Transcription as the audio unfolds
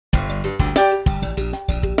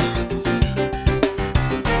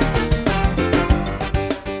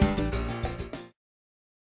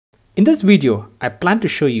In this video, I plan to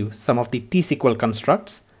show you some of the T-SQL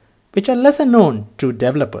constructs which are lesser known to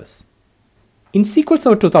developers. In SQL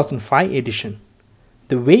Server 2005 edition,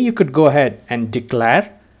 the way you could go ahead and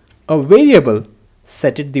declare a variable,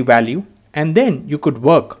 set it the value, and then you could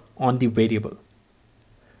work on the variable.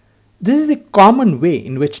 This is a common way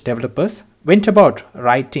in which developers went about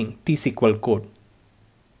writing T-SQL code.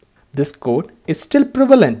 This code is still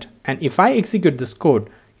prevalent, and if I execute this code,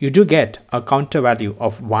 you do get a counter value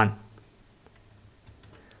of 1.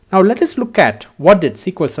 Now let us look at what did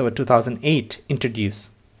SQL Server 2008 introduce.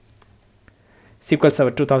 SQL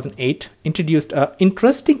Server 2008 introduced an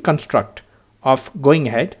interesting construct of going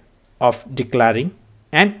ahead of declaring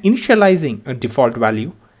and initializing a default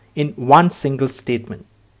value in one single statement.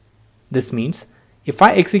 This means if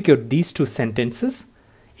I execute these two sentences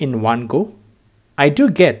in one go, I do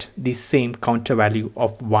get the same counter value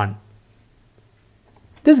of 1.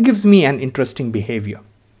 This gives me an interesting behavior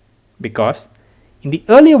because in the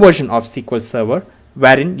earlier version of SQL Server,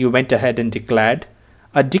 wherein you went ahead and declared,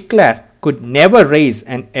 a declare could never raise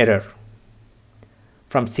an error.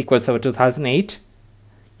 From SQL Server 2008,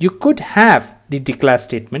 you could have the declare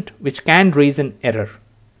statement which can raise an error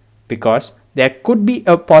because there could be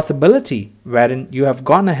a possibility wherein you have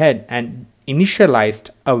gone ahead and initialized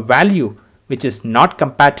a value which is not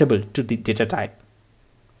compatible to the data type.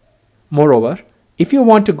 Moreover, if you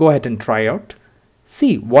want to go ahead and try out,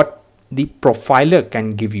 see what the profiler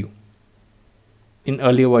can give you. In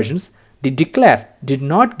earlier versions, the declare did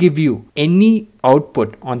not give you any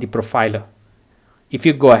output on the profiler. If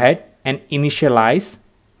you go ahead and initialize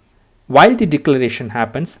while the declaration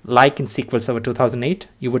happens, like in SQL Server 2008,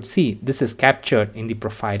 you would see this is captured in the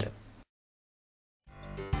profiler.